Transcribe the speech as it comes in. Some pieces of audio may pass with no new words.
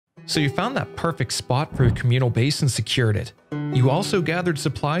So you found that perfect spot for your communal base and secured it. You also gathered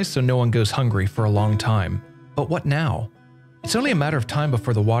supplies so no one goes hungry for a long time. But what now? It's only a matter of time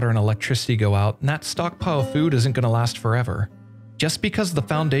before the water and electricity go out, and that stockpile of food isn't going to last forever. Just because the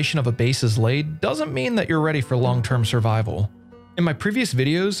foundation of a base is laid doesn't mean that you're ready for long-term survival. In my previous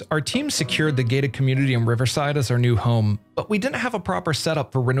videos, our team secured the gated community in Riverside as our new home, but we didn't have a proper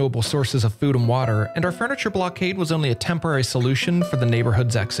setup for renewable sources of food and water, and our furniture blockade was only a temporary solution for the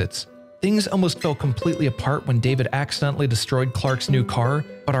neighborhood's exits. Things almost fell completely apart when David accidentally destroyed Clark's new car,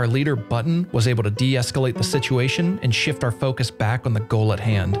 but our leader, Button, was able to de-escalate the situation and shift our focus back on the goal at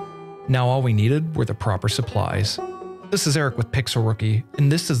hand. Now all we needed were the proper supplies. This is Eric with Pixel Rookie,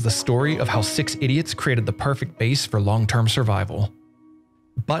 and this is the story of how 6 idiots created the perfect base for long-term survival.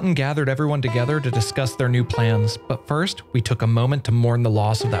 Button gathered everyone together to discuss their new plans, but first, we took a moment to mourn the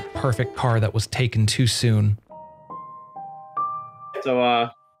loss of that perfect car that was taken too soon. So,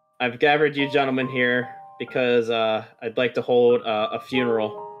 I've gathered you gentlemen here because I'd like to hold a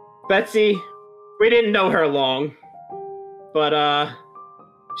funeral. Betsy, we didn't know her long, but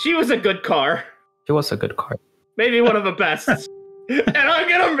she was a good car. She was a good car. Maybe one of the best. And I'm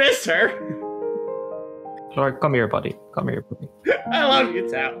gonna miss her. Clark, come here, buddy. Come here, buddy. I love you,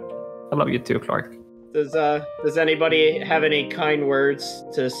 Tal. I love you too, Clark. Does anybody have any kind words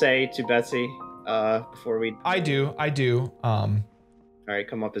to say to Betsy before we... I do. All right,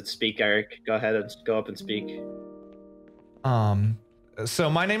 come up and speak, Eric. Go ahead and go up and speak. So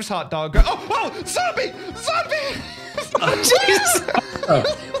my name's Hot Dog. Oh, zombie! Zombie! Oh, jeez!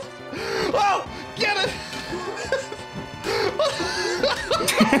 Oh, get it!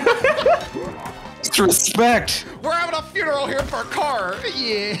 It's respect. We're having a funeral here for a car.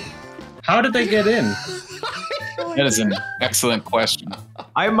 Yeah. How did they get in? That is an excellent question.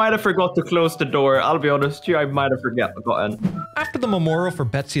 I might have forgot to close the door. I'll be honest with you, I might have forgotten. After the memorial for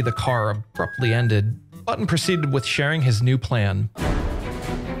Betsy the car abruptly ended, Button proceeded with sharing his new plan.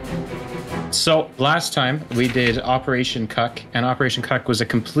 So last time we did Operation Cuck, and Operation Cuck was a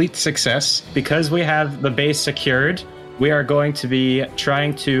complete success. Because we have the base secured, we are going to be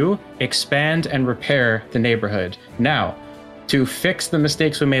trying to expand and repair the neighborhood. Now, to fix the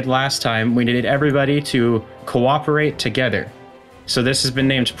mistakes we made last time, we needed everybody to cooperate together. So this has been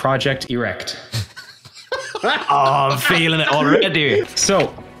named Project Erect. Oh, I'm feeling it already.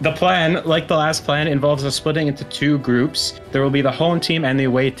 So the plan, like the last plan, involves us splitting into 2 groups. There will be the home team and the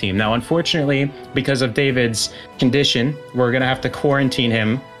away team. Now, unfortunately, because of David's condition, we're going to have to quarantine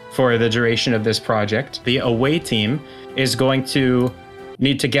him for the duration of this project. The away team is going to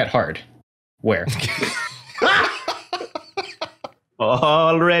need to get hard. Where?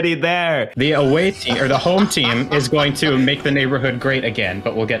 Already there. The away team, or the home team, is going to make the neighborhood great again,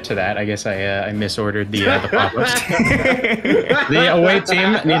 but we'll get to that. I guess I misordered the pop-ups. The away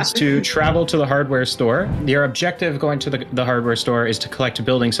team needs to travel to the hardware store. Your objective going to the hardware store is to collect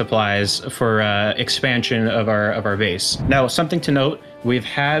building supplies for expansion of our base. Now, something to note, we've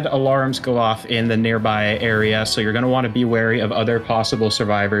had alarms go off in the nearby area, so you're going to want to be wary of other possible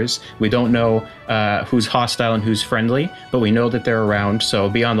survivors. We don't know who's hostile and who's friendly, but we know that they're around, so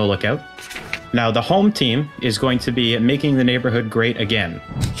be on the lookout. Now, the home team is going to be making the neighborhood great again.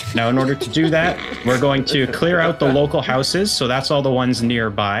 Now, in order to do that, we're going to clear out the local houses, so that's all the ones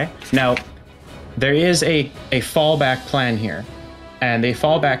nearby. Now, there is a fallback plan here. And the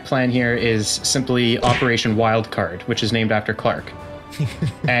fallback plan here is simply Operation Wildcard, which is named after Clark.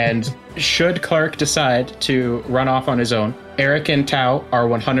 And should Clark decide to run off on his own, Eric and Tao are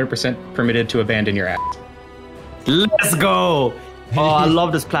 100% permitted to abandon your ass. Let's go! Oh, I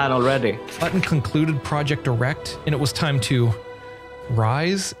love this plan already. Button concluded Project Erect, and it was time to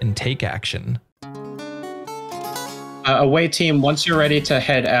rise and take action. Away team, once you're ready to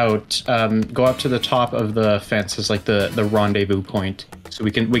head out, go up to the top of the fence as like the rendezvous point, so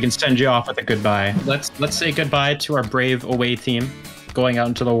we can send you off with a goodbye. Let's say goodbye to our brave away team, going out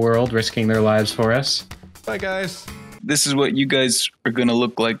into the world, risking their lives for us. Bye, guys. This is what you guys are gonna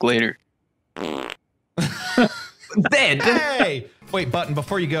look like later. Dead. Hey! Wait, Button,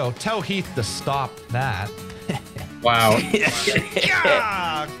 before you go, tell Heath to stop that. Wow.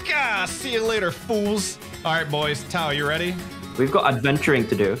 Gah, see you later, fools. All right, boys. Tao, you ready? We've got adventuring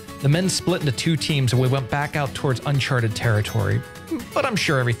to do. The men split into 2 teams and we went back out towards uncharted territory. But I'm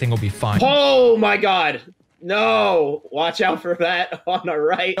sure everything will be fine. Oh my god! No! Watch out for that on the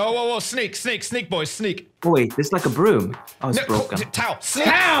right. Oh, whoa, sneak, boys, sneak. Oh, wait, this is like a broom. Oh, it's broken. Tao, sneak.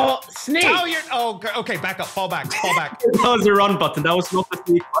 Tao! Sneak! Tao, you're... Oh, okay, back up, fall back. That was the run button. That was not the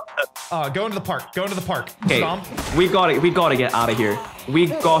sneak button. Go into the park, Okay, Stomp. we gotta get out of here. We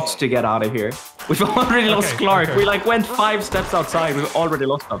got to get out of here. We've already lost Clark. Okay. We like went 5 steps outside. We've already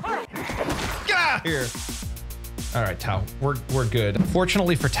lost him. Get out of here. All right, Tao, we're good.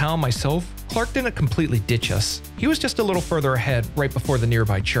 Fortunately for Tao and myself, Clark didn't completely ditch us. He was just a little further ahead right before the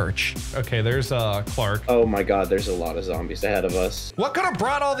nearby church. Okay, there's Clark. Oh my god, there's a lot of zombies ahead of us. What could have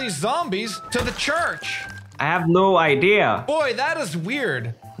brought all these zombies to the church? I have no idea. Boy, that is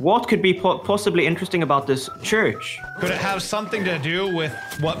weird. What could be possibly interesting about this church? Could it have something to do with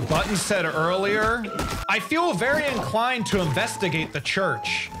what Button said earlier? I feel very inclined to investigate the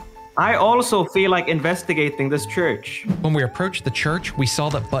church. I also feel like investigating this church. When we approached the church, we saw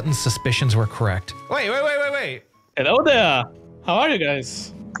that Button's suspicions were correct. Wait. Hello there. How are you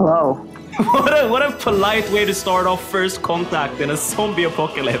guys? Hello. What a polite way to start off first contact in a zombie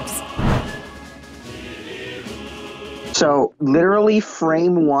apocalypse. So literally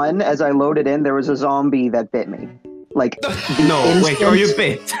frame 1, as I loaded in, there was a zombie that bit me. Like wait, are you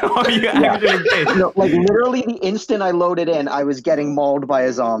bit? Are you actually bit? No, like literally the instant I loaded in, I was getting mauled by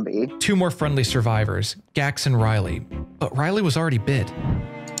a zombie. 2 more friendly survivors, Gax and Riley. But Riley was already bit,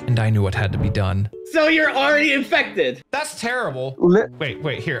 and I knew what had to be done. So you're already infected. That's terrible.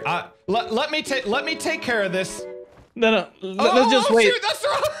 Wait, here. Let me take care of this. No. Let's just wait. Shoot, that's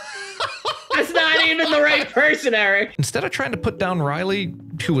wrong. That's not even the right person, Eric. Instead of trying to put down Riley,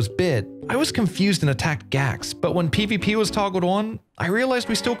 who was bit, I was confused and attacked Gax, but when PvP was toggled on, I realized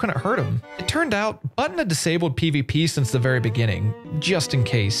we still couldn't hurt him. It turned out, Button had disabled PvP since the very beginning, just in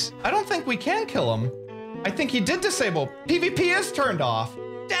case. I don't think we can kill him. I think he did disable. PvP is turned off.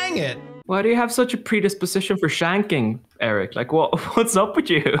 Dang it. Why do you have such a predisposition for shanking, Eric? Like, what's up with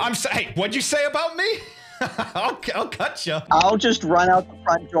you? Hey, what'd you say about me? I'll cut you. I'll just run out the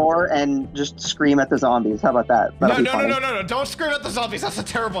front door and just scream at the zombies. How about that? No. Don't scream at the zombies. That's a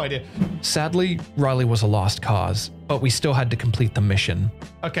terrible idea. Sadly, Riley was a lost cause, but we still had to complete the mission.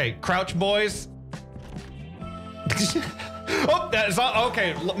 Okay, crouch, boys. Oh, that is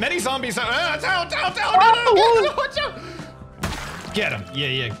okay. Many zombies. Down. Watch out. Get him.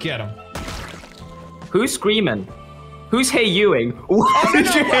 Yeah, get him. Who's screaming? Who's hey youing? What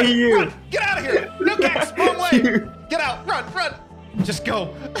did you hey you? Run. Get out of here! No gas! Wrong way! Get out! Run! Just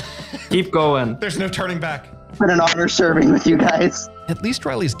go. Keep going. There's no turning back. It's been an honor serving with you guys. At least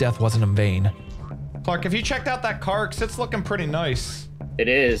Riley's death wasn't in vain. Clark, have you checked out that car? 'Cause it's looking pretty nice. It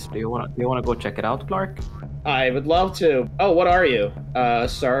is. Do you wanna go check it out, Clark? I would love to. Oh, what are you,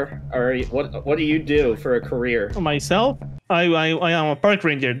 sir? What do you do for a career? Myself? I am a park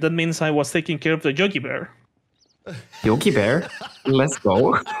ranger. That means I was taking care of the Yogi Bear. Yogi Bear? Let's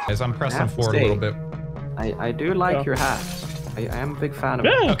go. As I'm pressing forward a little bit. I do like your hat. I am a big fan of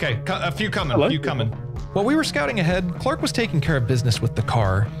it. Yeah. Okay, a few coming. While we were scouting ahead, Clark was taking care of business with the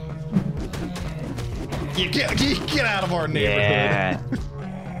car. You get out of our neighborhood. Yeah.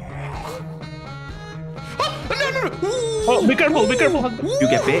 No. Oh, be careful. You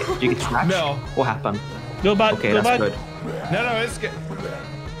get bit? You get scratched? No. What happened? Go back. Okay, go that's back. good. No, it's good.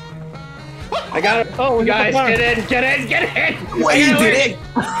 I got it. Oh, guys, get in. Wait, you did it?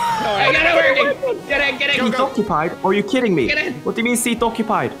 I got it working. Get in. Seat occupied? Are you kidding me? Get in. What do you mean seat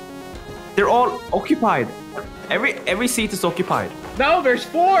occupied? They're all occupied. Every seat is occupied. No, there's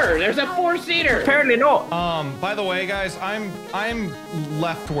 4. There's a 4-seater. Apparently not. By the way, guys, I'm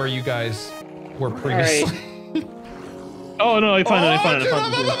left where you guys were previously. Oh no, I found it.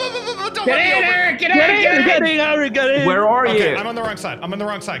 Get in, Eric. Get in. Get in. Where are you? Okay, I'm on the wrong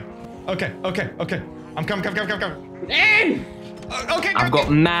side. Okay. I'm coming. In. Okay. I've got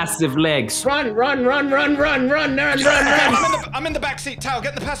massive legs. Run. I'm in the back seat. Tao,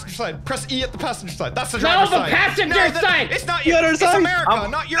 get in the passenger side. Press E at the passenger side. That's the No, driver's the side. passenger side. It's not you. The other It's side. America,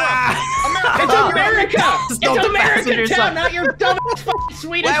 not Europe. It's America. It's not the passenger Town, side. not your dumb fucking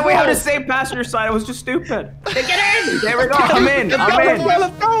Swedish Why we have the rules. same passenger side? It was just stupid. Get in. There we go. I'm in.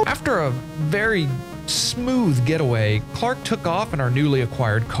 After a very smooth getaway, Clark took off in our newly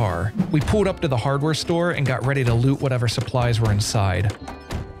acquired car. We pulled up to the hardware store and got ready to loot whatever supplies were inside.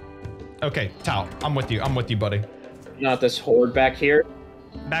 Okay, Tao, I'm with you, buddy. Not this horde back here.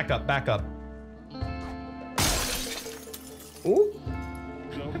 Back up. Ooh.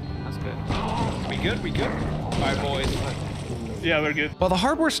 That's good. We good? All right, boys. Yeah, we're good. While the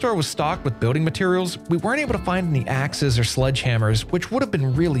hardware store was stocked with building materials, we weren't able to find any axes or sledgehammers, which would have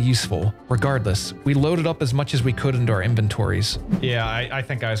been really useful. Regardless, we loaded up as much as we could into our inventories. Yeah, I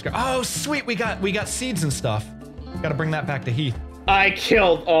think I was going. Oh, sweet, we got seeds and stuff. Gotta bring that back to Heath. I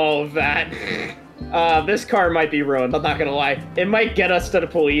killed all of that. This car might be ruined, I'm not gonna lie. It might get us to the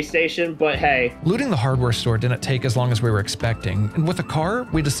police station, but hey. Looting the hardware store didn't take as long as we were expecting, and with a car,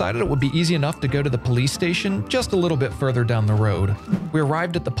 we decided it would be easy enough to go to the police station just a little bit further down the road. We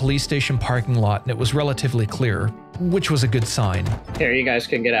arrived at the police station parking lot and it was relatively clear, which was a good sign. Here, you guys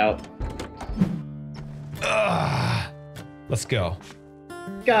can get out. Let's go.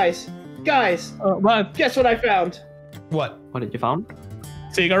 Guys, What? guess what I found? What? What did you found?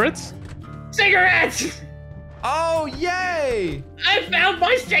 Cigarettes? Cigarettes! Oh, yay! I found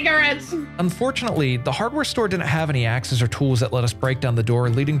my cigarettes! Unfortunately, the hardware store didn't have any axes or tools that let us break down the door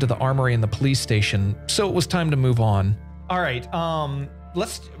leading to the armory and the police station, so it was time to move on. All right,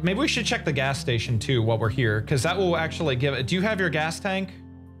 maybe we should check the gas station too while we're here, because that will actually give it. Do you have your gas tank?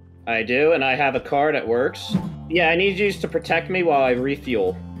 I do, and I have a car that works. Yeah, I need you to protect me while I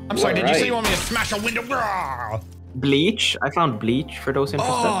refuel. I'm sorry, did you say you want me to smash a window? Bleach. I found bleach for those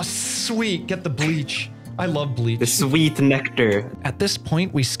interested. Oh, sweet, get the bleach. I love bleach. The sweet nectar. At this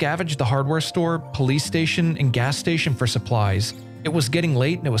point, we scavenged the hardware store, police station, and gas station for supplies. It was getting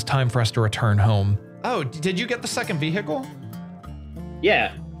late and it was time for us to return home. Oh, did you get the second vehicle?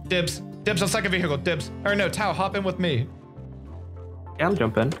 Yeah. Dibs on second vehicle, dibs. Or no, Tao, hop in with me. Yeah, I'll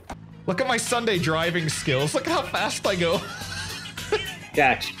jump in. Look at my Sunday driving skills. Look at how fast I go.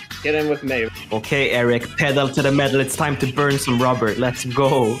 Gax, get in with me. Okay, Eric, pedal to the metal. It's time to burn some rubber. Let's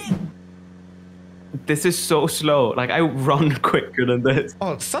go. This is so slow. Like, I run quicker than this.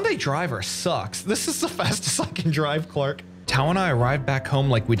 Oh, Sunday driver sucks. This is the fastest I can drive, Clark. Tao and I arrived back home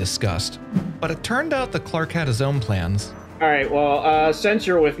like we discussed. But it turned out that Clark had his own plans. All right, well, since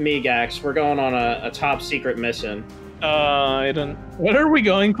you're with me, Gax, we're going on a top secret mission. I don't... Where are we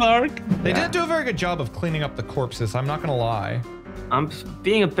going, Clark? They didn't do a very good job of cleaning up the corpses, I'm not gonna lie. I'm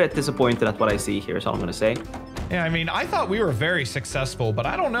being a bit disappointed at what I see here, is all I'm gonna say. Yeah, I mean, I thought we were very successful, but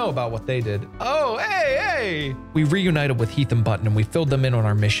I don't know about what they did. Oh, hey! We reunited with Heath and Button and we filled them in on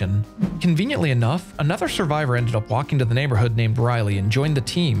our mission. Conveniently enough, another survivor ended up walking to the neighborhood named Riley and joined the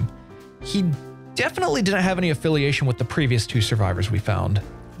team. He definitely didn't have any affiliation with the previous two survivors we found.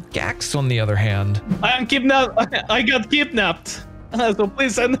 Gax, on the other hand. I am kidnapped. I got kidnapped. So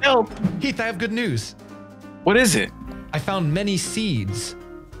please send help. Heath, I have good news. What is it? I found many seeds.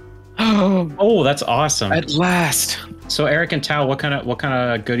 Oh, that's awesome. At last. So Eric and Tao, what kind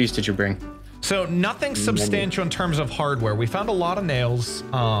of goodies did you bring? So nothing substantial in terms of hardware. We found a lot of nails,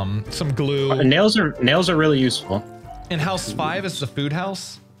 some glue. Nails are really useful. And House 5 is the food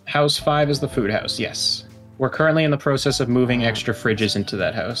house? House 5 is the food house, yes. We're currently in the process of moving extra fridges into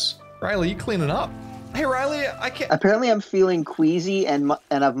that house. Riley, you cleaning up? Hey, Riley, I can't... Apparently I'm feeling queasy and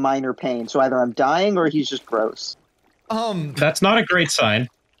have minor pain, so either I'm dying or he's just gross. That's not a great sign.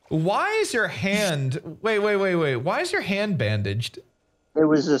 Why is your hand... Wait. Why is your hand bandaged? It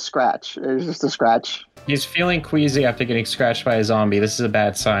was a scratch. It was just a scratch. He's feeling queasy after getting scratched by a zombie. This is a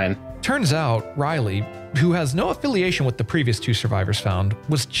bad sign. Turns out, Riley, who has no affiliation with the previous two survivors found,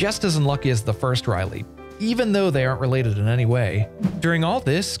 was just as unlucky as the first Riley, even though they aren't related in any way. During all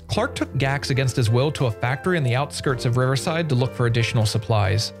this, Clark took Gax against his will to a factory in the outskirts of Riverside to look for additional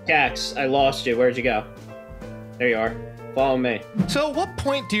supplies. Gax, I lost you. Where'd you go? There you are. Follow me. So at what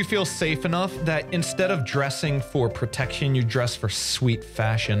point do you feel safe enough that instead of dressing for protection, you dress for sweet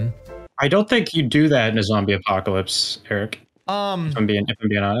fashion? I don't think you do that in a zombie apocalypse, Eric. If I'm being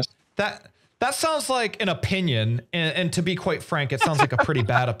honest. That sounds like an opinion, and to be quite frank, it sounds like a pretty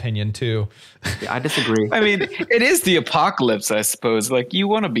bad opinion too. Yeah, I disagree. I mean, it is the apocalypse, I suppose. Like, you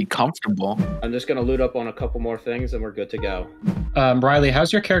want to be comfortable. I'm just gonna loot up on a couple more things and we're good to go. Riley,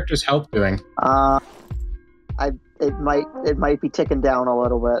 how's your character's health doing? It might be ticking down a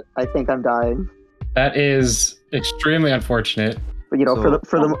little bit. I think I'm dying. That is extremely unfortunate. But you know, for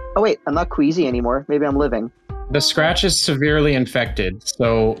the oh wait, I'm not queasy anymore. Maybe I'm living. The scratch is severely infected,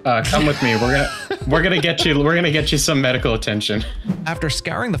 so come with me. We're gonna get you some medical attention. After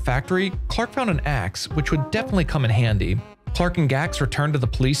scouring the factory, Clark found an axe, which would definitely come in handy. Clark and Gax returned to the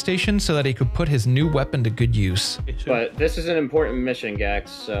police station so that he could put his new weapon to good use. But this is an important mission,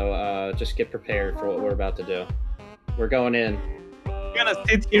 Gax, so just get prepared for what we're about to do. We're going in. We're gonna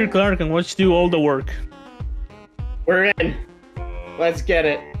sit here, Clark, and watch you do all the work. We're in. Let's get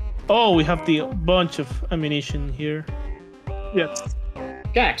it. Oh, we have the bunch of ammunition here. Yes.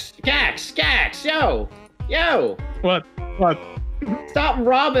 Gax, yo! What? Stop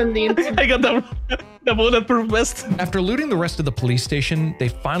robbing the... I got that. The bulletproof vest. After looting the rest of the police station, they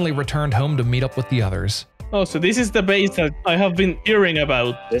finally returned home to meet up with the others. Oh, so this is the base that I have been hearing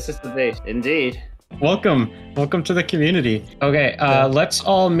about. This is the base, indeed. Welcome to the community. Okay, let's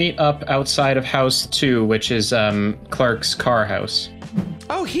all meet up outside of House 2, which is Clark's car house.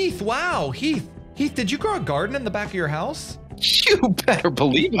 Oh, Heath, wow, Heath, did you grow a garden in the back of your house? You better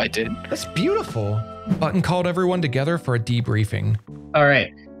believe I did. That's beautiful. Button called everyone together for a debriefing. All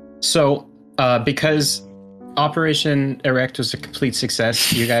right, so because Operation Erect was a complete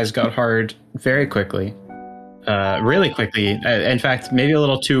success, you guys got hard very quickly. Really quickly, in fact, maybe a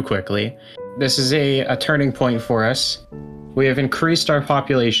little too quickly. This is a turning point for us. We have increased our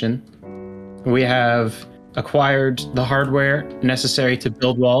population. We have acquired the hardware necessary to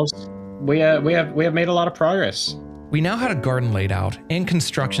build walls. We have made a lot of progress. We now had a garden laid out and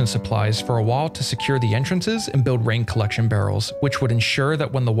construction supplies for a wall to secure the entrances and build rain collection barrels, which would ensure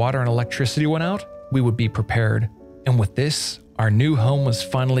that when the water and electricity went out, we would be prepared. And with this, our new home was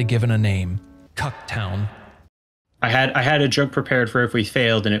finally given a name, Cucktown. I had a joke prepared for if we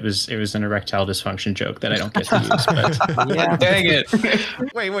failed, and it was an erectile dysfunction joke that I don't get to use. But Yeah, dang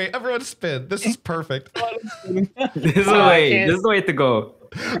it. Wait, everyone spin. This is perfect. This is the way to go.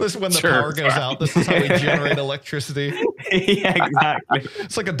 This is when the Sure. power goes out. This is how we generate electricity. Yeah, exactly.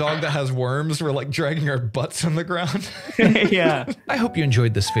 It's like a dog that has worms. We're like dragging our butts on the ground. Yeah. I hope you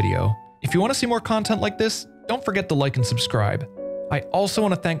enjoyed this video. If you want to see more content like this, don't forget to like and subscribe. I also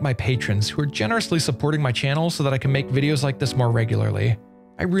want to thank my patrons who are generously supporting my channel so that I can make videos like this more regularly.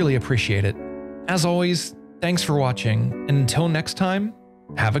 I really appreciate it. As always, thanks for watching, and until next time,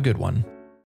 have a good one.